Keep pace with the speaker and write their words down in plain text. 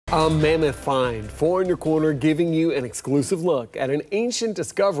A mammoth find. 4 in your corner, giving you an exclusive look at an ancient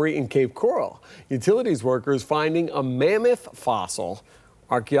discovery in Cape Coral. Utilities workers finding a mammoth fossil.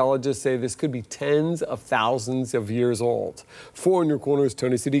 Archaeologists say this could be tens of thousands of years old. 4 in your corner's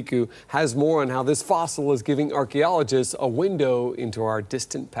Tony Sadiku has more on how this fossil is giving archaeologists a window into our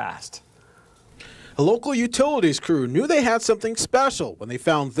distant past. A local utilities crew knew they had something special when they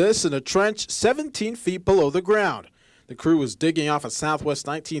found this in a trench 17 feet below the ground. The crew was digging off of Southwest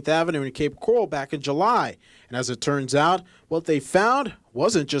 19th Avenue in Cape Coral back in July. And as it turns out, what they found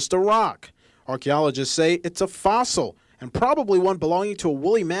wasn't just a rock. Archaeologists say it's a fossil, and probably one belonging to a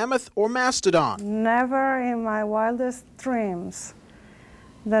woolly mammoth or mastodon. Never in my wildest dreams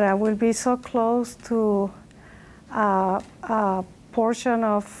that I will be so close to a portion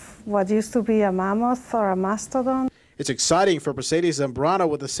of what used to be a mammoth or a mastodon. It's exciting for Mercedes Zambrano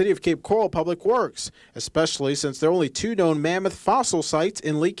with the City of Cape Coral Public Works, especially since there are only 2 known mammoth fossil sites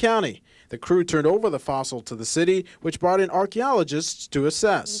in Lee County. The crew turned over the fossil to the city, which brought in archaeologists to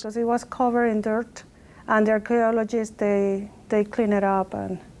assess. Because it was covered in dirt, and the archaeologists, they clean it up,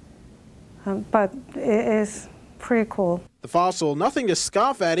 but it is pretty cool. The fossil, nothing to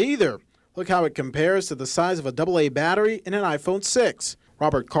scoff at either. Look how it compares to the size of a AA battery in an iPhone 6.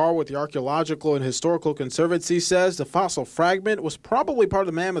 Robert Carr with the Archaeological and Historical Conservancy says the fossil fragment was probably part of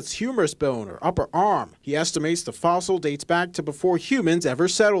the mammoth's humerus bone or upper arm. He estimates the fossil dates back to before humans ever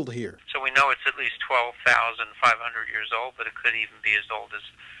settled here. So we know it's at least 12,500 years old, but it could even be as old as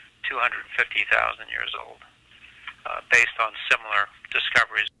 250,000 years old, based on similar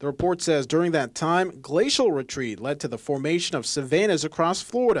discoveries. The report says during that time, glacial retreat led to the formation of savannas across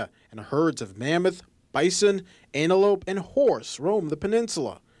Florida, and herds of mammoth, bison, antelope, and horse roam the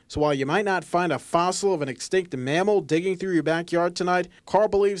peninsula. So while you might not find a fossil of an extinct mammal digging through your backyard tonight, Carr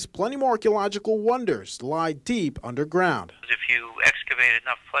believes plenty more archaeological wonders lie deep underground. If you excavate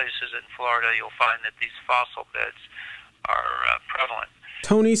enough places in Florida, you'll find that these fossil beds are prevalent.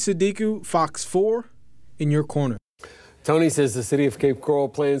 Tony Sadiku, Fox 4, in your corner. Tony says the City of Cape Coral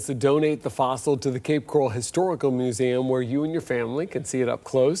plans to donate the fossil to the Cape Coral Historical Museum, where you and your family can see it up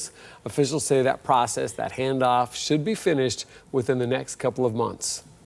close. Officials say that process, that handoff, should be finished within the next couple of months.